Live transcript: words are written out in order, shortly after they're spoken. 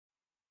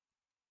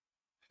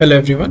Hello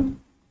everyone.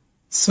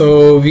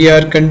 So we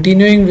are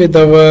continuing with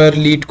our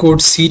LeetCode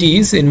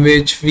series in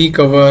which we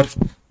cover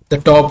the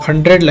top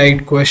 100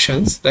 liked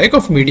questions like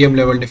of medium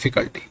level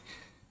difficulty.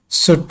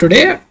 So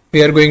today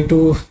we are going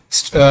to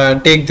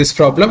take this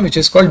problem which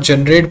is called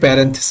generate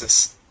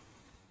parenthesis.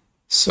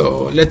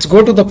 So let's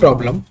go to the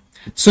problem.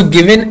 So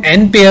given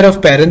n pair of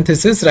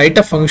parentheses, write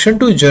a function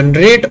to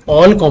generate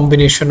all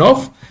combination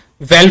of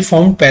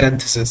well-formed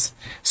parentheses.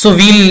 So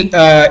we'll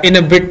in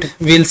a bit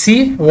we'll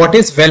see what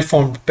is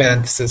well-formed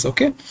parentheses.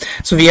 Okay,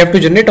 so we have to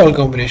generate all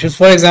combinations.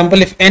 For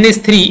example, if n is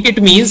 3,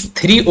 it means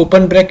 3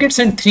 open brackets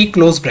and 3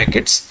 close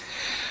brackets.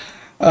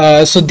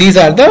 So these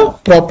are the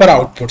proper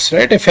outputs,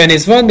 right? If n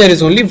is 1, there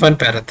is only one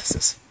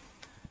parenthesis.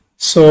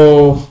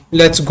 So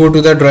let's go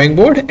to the drawing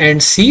board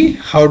and see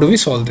how do we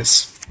solve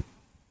this.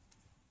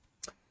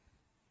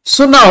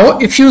 So now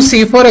if you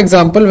see, for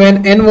example,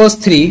 when n was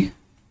 3,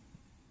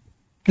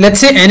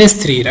 let's say n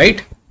is 3,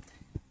 right?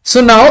 So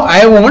now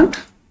I want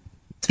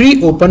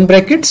 3 open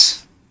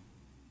brackets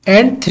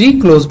and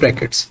 3 close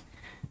brackets,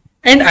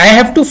 and I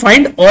have to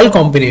find all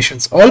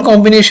combinations. All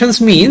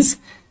combinations means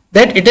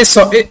that it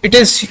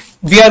is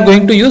we are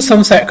going to use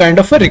some kind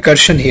of a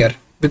recursion here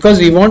because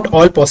we want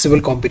all possible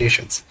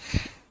combinations.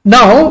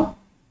 Now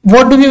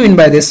what do we mean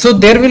by this? So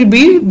there will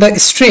be the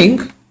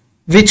string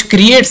which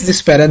creates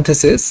this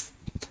parenthesis.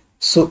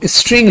 So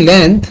string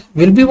length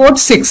will be what?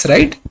 6,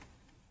 right?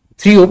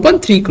 3 open,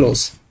 3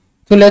 close.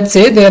 So let's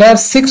say there are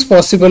 6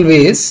 possible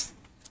ways.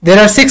 There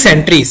are 6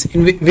 entries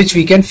in which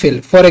we can fill.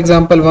 For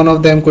example, one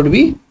of them could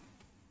be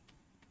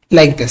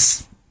like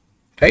this,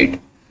 right?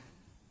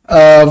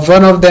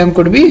 One of them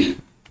could be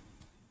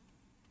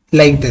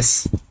like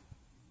this.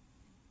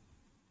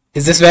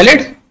 Is this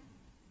valid?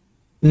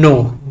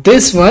 No,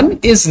 this one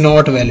is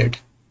not valid,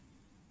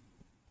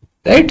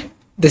 right?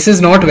 This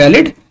is not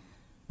valid.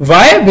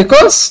 Why?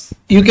 Because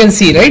you can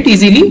see, right,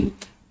 easily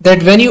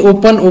that when you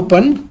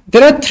open,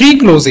 there are 3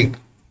 closing,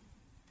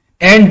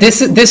 and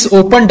this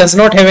open does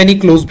not have any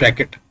close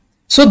bracket.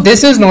 So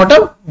this is not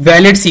a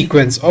valid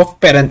sequence of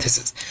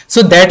parentheses.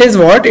 So that is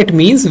what it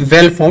means,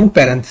 well-formed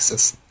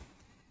parentheses.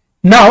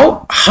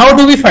 Now how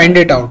do we find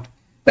it out,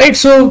 right?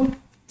 So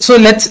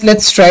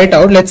let's try it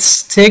out.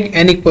 Let's take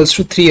n equals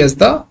to 3 as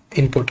the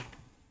input.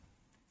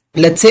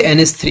 Let's say n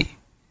is 3.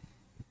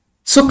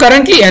 So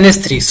currently n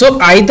is 3. So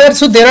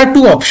there are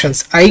two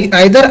options.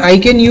 Either I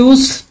can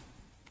use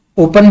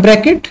open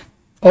bracket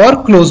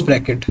or close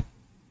bracket.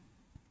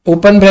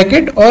 Open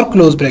bracket or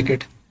close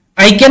bracket.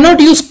 I cannot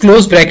use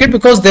close bracket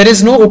because there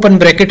is no open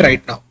bracket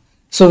right now.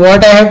 So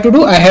what I have to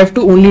do? I have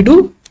to only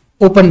do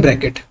open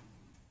bracket.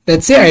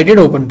 Let's say I did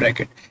open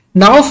bracket.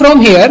 Now from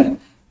here,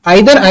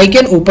 either I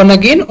can open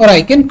again or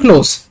I can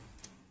close,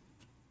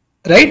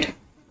 right?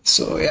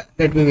 So yeah,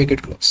 let me make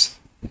it close.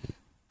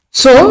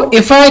 So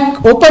if I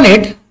open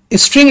it,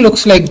 string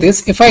looks like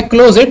this. If I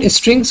close it,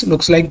 strings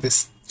looks like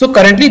this. So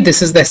currently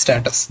this is the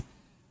status.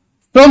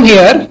 From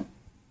here,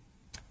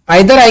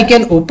 either I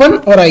can open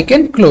or I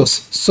can close.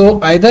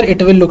 So either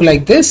it will look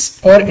like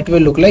this or it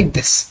will look like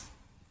this.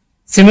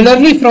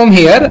 Similarly from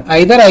here,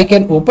 either I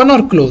can open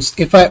or close.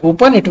 If I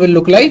open, it will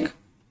look like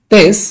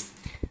this,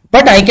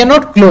 but I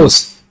cannot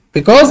close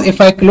because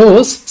if I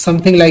close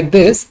something like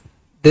this,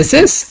 this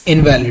is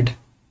invalid.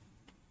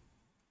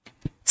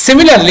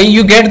 Similarly,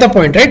 you get the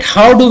point, right?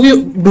 How do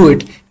we do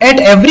it? At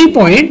every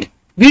point,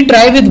 we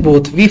try with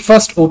both. We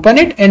first open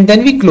it and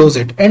then we close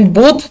it, and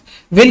both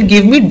will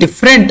give me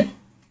different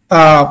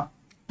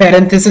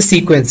parenthesis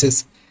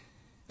sequences,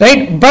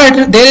 right?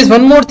 But there is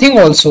one more thing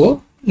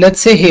also. Let's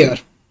say here.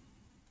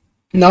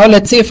 Now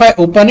let's say if I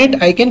open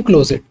it, I can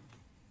close it.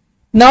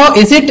 Now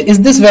is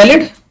this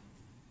valid?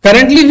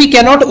 Currently we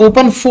cannot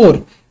open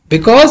 4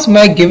 because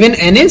my given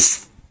n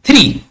is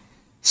 3.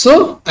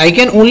 So I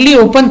can only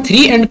open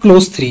 3 and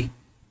close 3.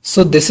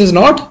 So this is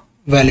not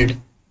valid.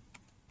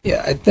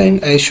 Yeah, I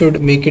think I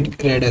should make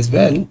it red as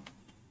well.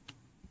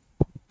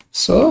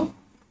 So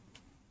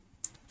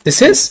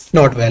this is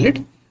not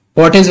valid.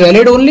 What is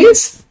valid only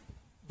is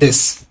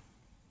this.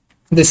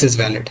 This is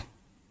valid.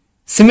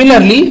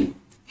 Similarly,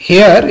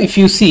 here if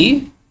you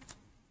see,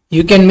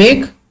 you can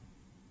make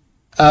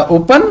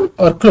open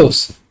or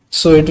close.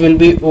 So it will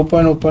be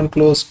open, open,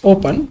 close,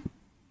 open,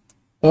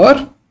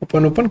 or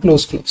open, open,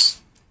 close, close.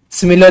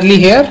 Similarly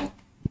here,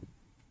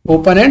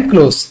 open and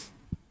close.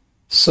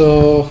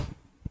 So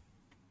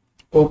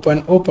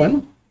open,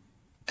 open,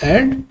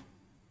 and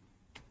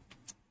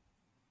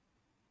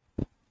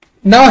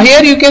now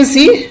here you can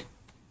see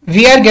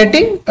we are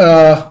getting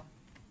no,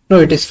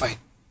 it is fine.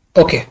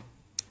 Okay,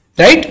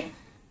 right?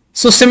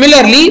 So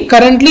similarly,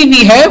 currently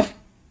we have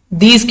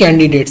these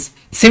candidates.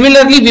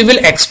 Similarly, we will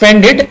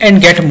expand it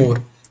and get more.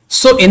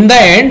 So in the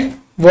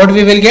end, what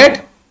we will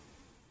get,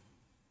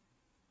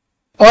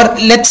 or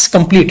let's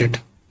complete it,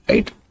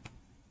 right?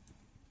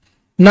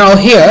 Now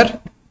here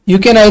you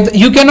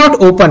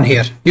cannot open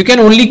here, you can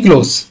only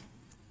close.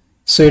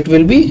 So it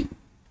will be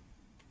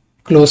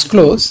close,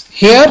 close.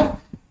 Here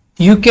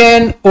you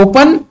can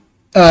open,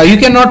 you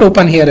cannot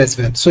open here as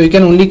well. So you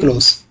can only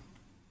close.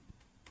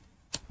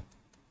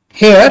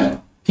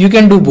 Here you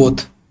can do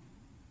both.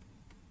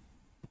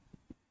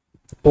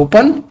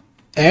 open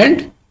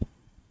and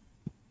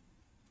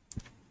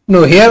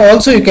no, here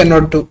also you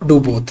cannot do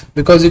both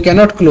because you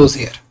cannot close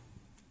here.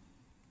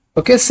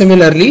 Okay,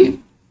 similarly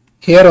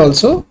here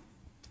also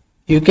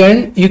you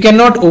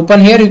cannot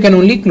open here, you can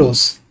only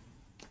close,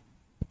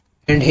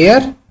 and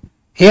here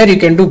you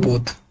can do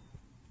both.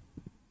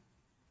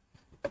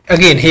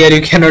 Again here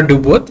you cannot do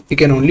both, you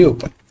can only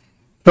open.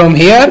 From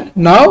here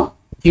now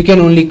you can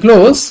only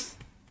close,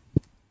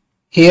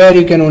 here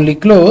you can only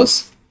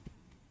close,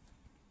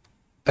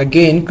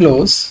 again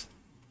close,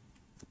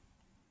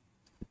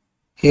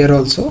 here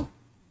also,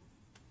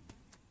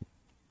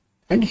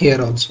 and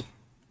here also.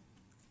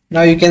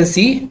 Now you can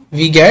see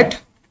we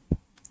get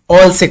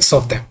all 6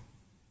 of them.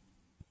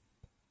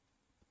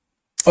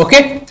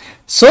 Okay,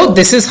 so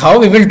this is how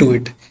we will do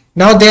it.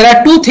 Now there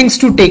are 2 things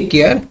to take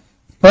care.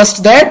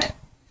 First, that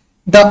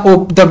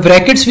the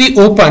brackets we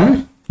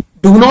open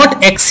do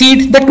not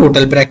exceed the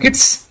total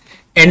brackets,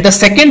 and the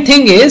second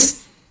thing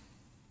is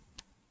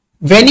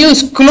when you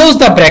close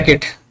the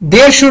bracket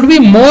there should be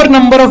more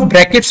number of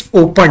brackets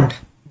opened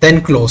than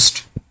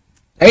closed,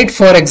 right?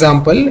 For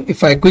example,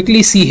 if I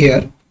quickly see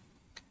here,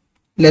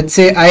 let's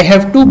say I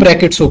have 2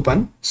 brackets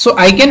open, so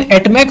I can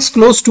at max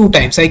close 2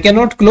 times, I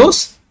cannot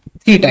close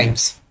 3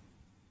 times.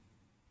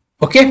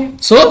 Okay,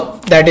 so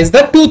that is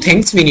the 2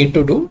 things we need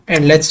to do,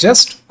 and let's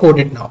just code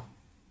it now.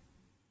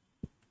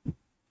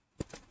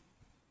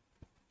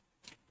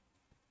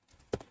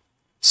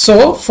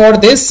 So for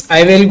this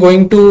I will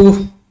going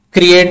to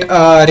create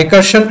a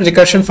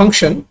recursion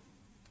function.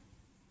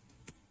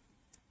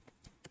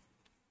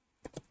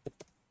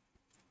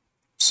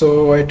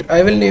 So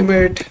I will name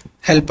it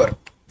helper.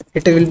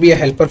 It will be a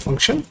helper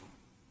function.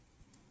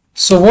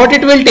 So what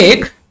it will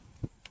take,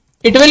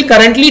 it will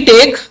currently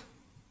take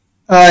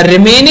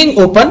remaining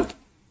open,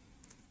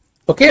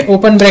 okay,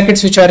 open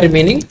brackets which are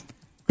remaining,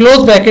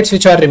 close brackets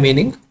which are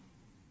remaining,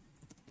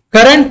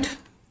 current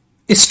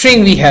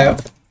string we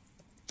have,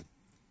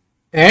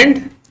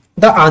 and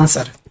the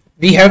answer.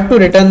 We have to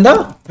return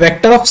the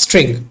vector of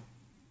string,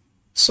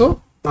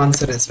 so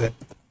answer as well.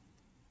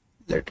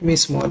 Let me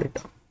small it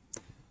down.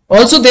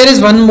 Also there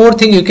is one more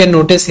thing you can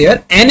notice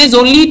here, n is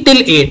only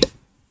till 8.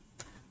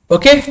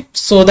 Okay,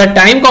 so the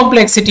time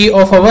complexity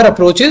of our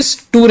approach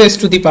is 2 raised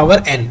to the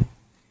power n,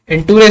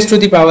 and 2 raised to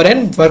the power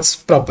n works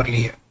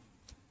properly here.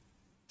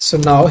 So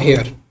now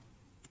here,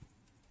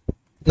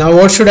 now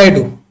what should I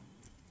do?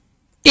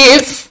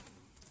 If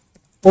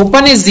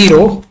open is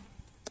 0,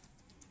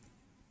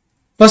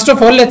 first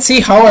of all let's see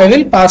how I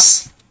will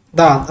pass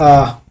the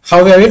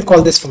how I will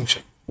call this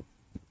function.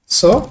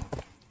 So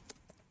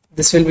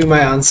this will be my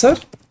answer.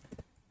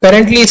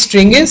 Currently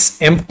string is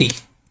empty.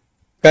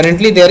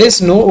 Currently there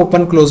is no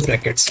open close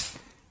brackets.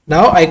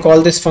 Now I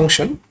call this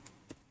function.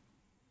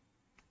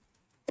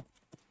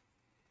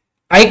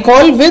 I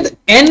call with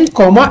n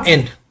comma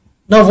n.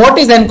 Now what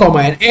is n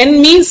comma n?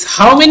 N means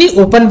how many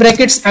open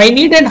brackets I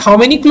need and how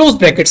many close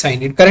brackets I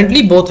need.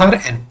 Currently both are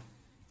n.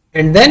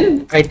 And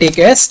then I take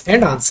s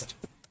and answer.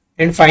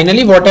 And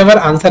finally whatever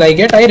answer I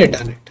get, I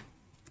return it.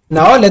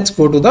 Now let's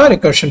go to the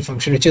recursion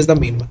function, which is the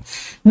main one.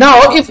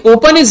 Now if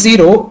open is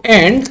 0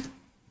 and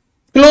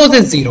close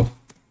is 0,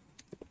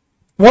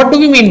 what do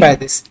we mean by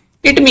this?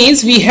 It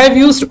means we have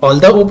used all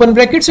the open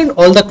brackets and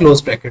all the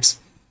close brackets.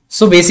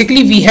 So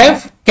basically we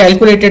have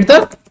calculated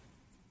the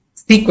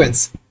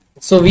sequence.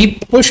 So we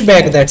push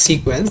back that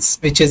sequence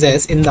which is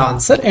s in the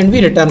answer and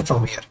we return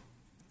from here.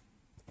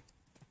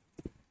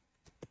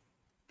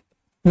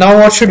 Now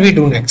what should we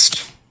do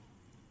next?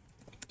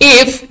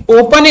 If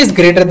open is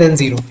greater than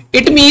 0,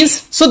 it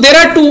means, so there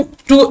are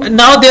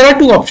there are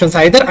two options.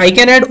 Either I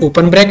can add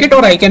open bracket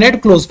or I can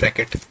add close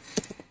bracket.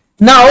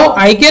 Now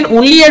I can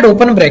only add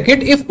open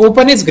bracket if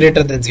open is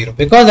greater than 0,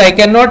 because I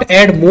cannot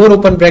add more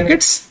open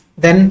brackets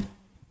than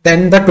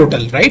the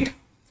total, right?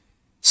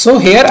 So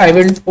here I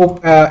will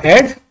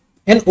add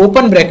an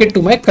open bracket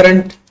to my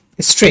current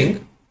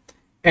string,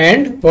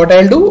 and what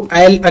I'll do,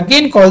 I'll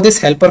again call this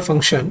helper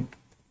function.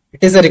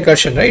 It is a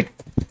recursion, right?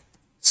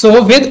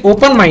 So with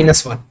open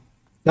minus 1,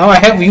 now I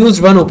have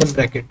used one open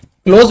bracket,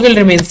 close will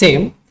remain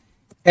same,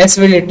 s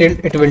will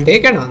it will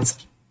take an answer.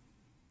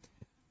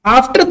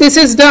 After this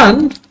is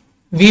done,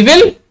 we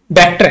will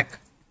backtrack.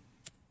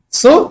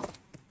 So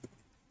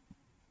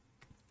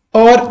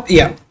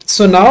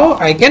so now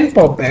I can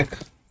pop back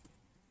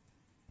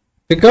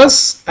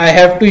because I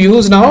have to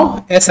use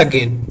now s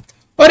again.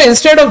 Or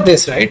instead of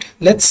this, right,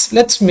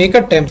 let's make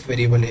a temp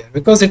variable here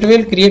because it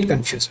will create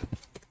confusion.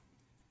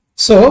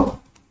 So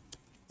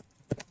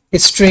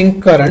string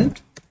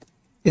current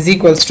is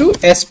equals to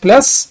s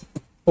plus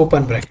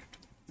open bracket,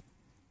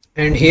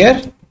 and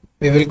here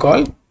we will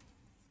call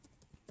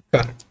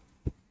current.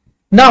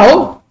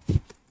 Now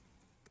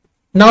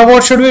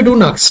what should we do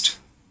next?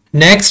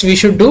 Next we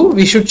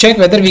should check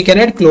whether we can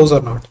add close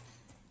or not.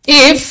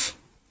 If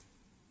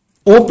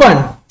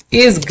open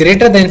is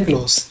greater than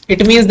close,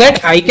 it means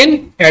that I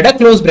can add a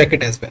close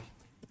bracket as well.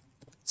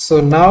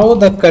 So now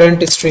the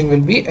current string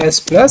will be s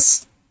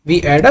plus,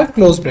 we add a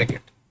close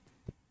bracket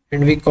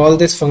and we call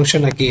this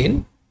function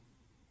again.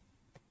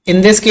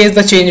 In this case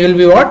the change will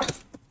be what?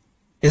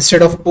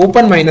 Instead of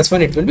open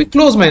 -1, it will be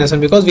close -1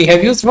 because we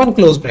have used one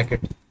close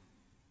bracket.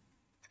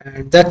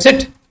 And that's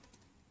it.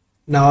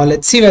 Now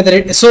let's see whether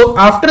it, so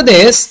after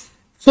this,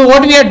 so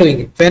what we are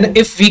doing,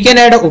 if we can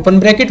add an open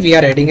bracket, we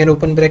are adding an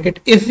open bracket.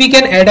 If we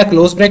can add a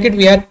close bracket,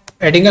 we are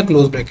adding a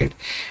close bracket.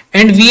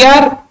 And we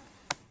are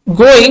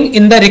going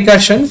in the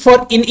recursion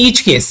for in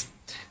each case.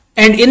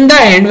 And in the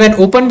end, when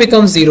open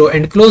becomes 0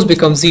 and close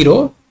becomes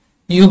 0,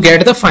 you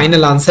get the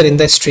final answer in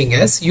the string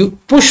as you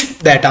push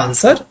that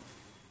answer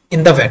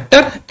in the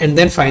vector, and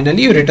then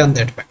finally you return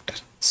that vector.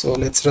 So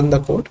let's run the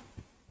code.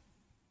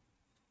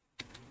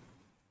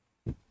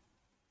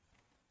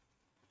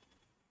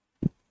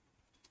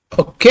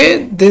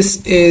 Okay,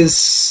 this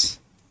is,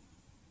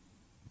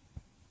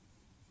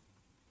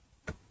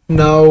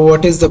 now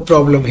what is the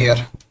problem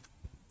here?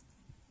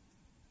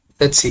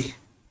 Let's see.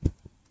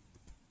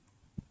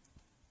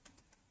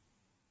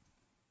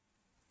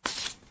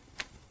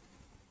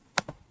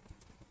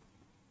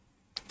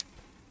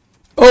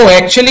 Oh,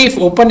 actually if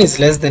open is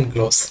less than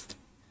close,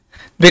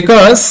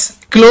 because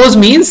close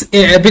means,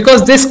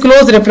 because this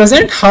close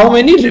represent how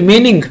many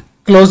remaining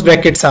close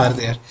brackets are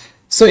there.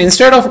 So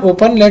instead of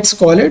open, let's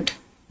call it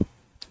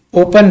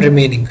open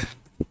remaining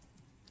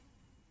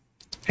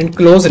and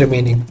close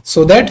remaining,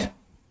 so that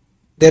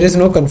there is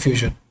no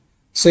confusion.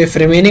 So if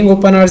remaining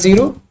open are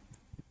 0,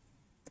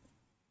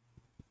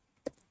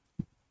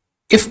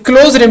 if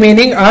close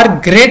remaining are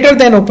greater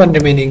than open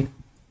remaining,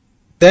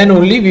 then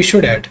only we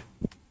should add.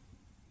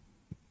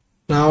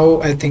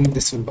 Now I think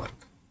this will work.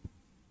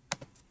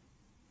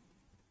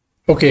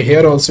 Okay,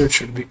 here also it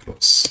should be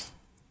close.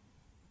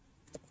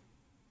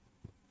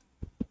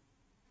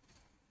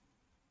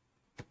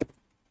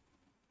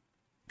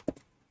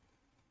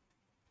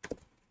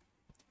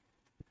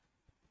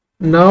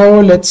 Now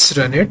let's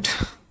run it.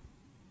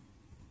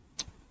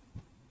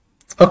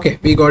 Okay,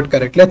 we got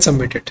correct. Let's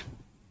submit it.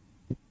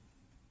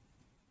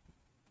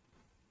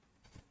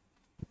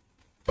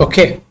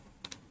 Okay,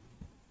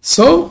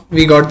 so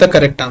we got the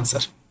correct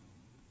answer.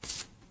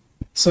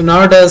 So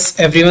now does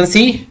everyone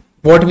see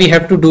what we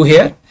have to do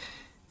here?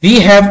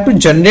 We have to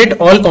generate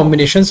all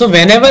combinations. So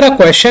whenever a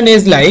question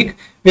is like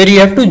where you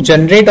have to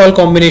generate all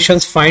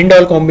combinations, find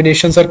all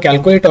combinations, or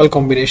calculate all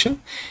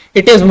combination,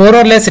 it is more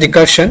or less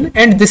recursion,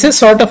 and this is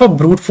sort of a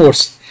brute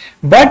force.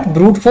 But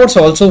brute force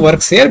also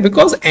works here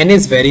because n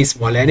is very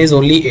small, n is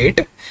only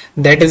 8.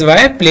 That is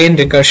why plain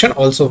recursion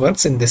also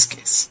works in this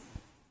case.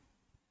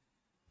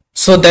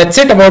 So that's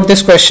it about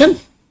this question.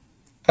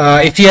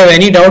 If you have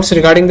any doubts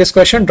regarding this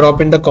question,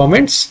 drop in the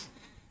comments.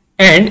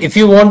 And if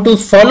you want to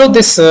follow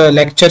this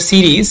lecture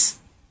series,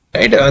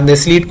 right,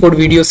 this LeetCode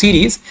video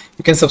series,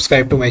 you can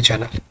subscribe to my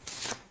channel.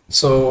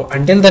 So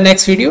until the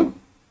next video,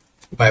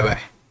 bye bye.